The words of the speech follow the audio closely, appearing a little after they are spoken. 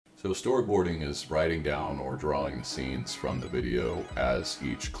So storyboarding is writing down or drawing the scenes from the video as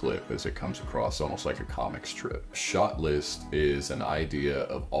each clip as it comes across, almost like a comic strip. Shot list is an idea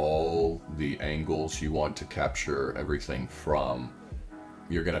of all the angles you want to capture everything from.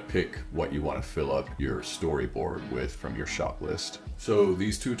 You're gonna pick what you want to fill up your storyboard with from your shot list. So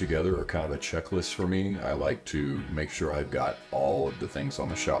these two together are kind of a checklist for me. I like to make sure I've got all of the things on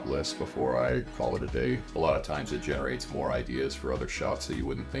the shot list before I call it a day. A lot of times it generates more ideas for other shots that you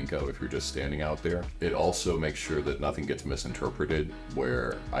wouldn't think of if you're just standing out there. It also makes sure that nothing gets misinterpreted,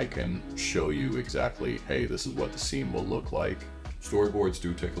 where I can show you exactly, hey, this is what the scene will look like. Storyboards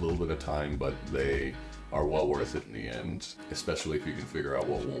do take a little bit of time, but they are well worth it in the end, especially if you can figure out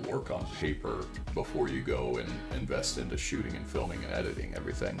what won't work on paper before you go and invest into shooting and filming and editing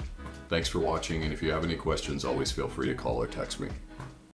everything. Thanks for watching, and if you have any questions, always feel free to call or text me.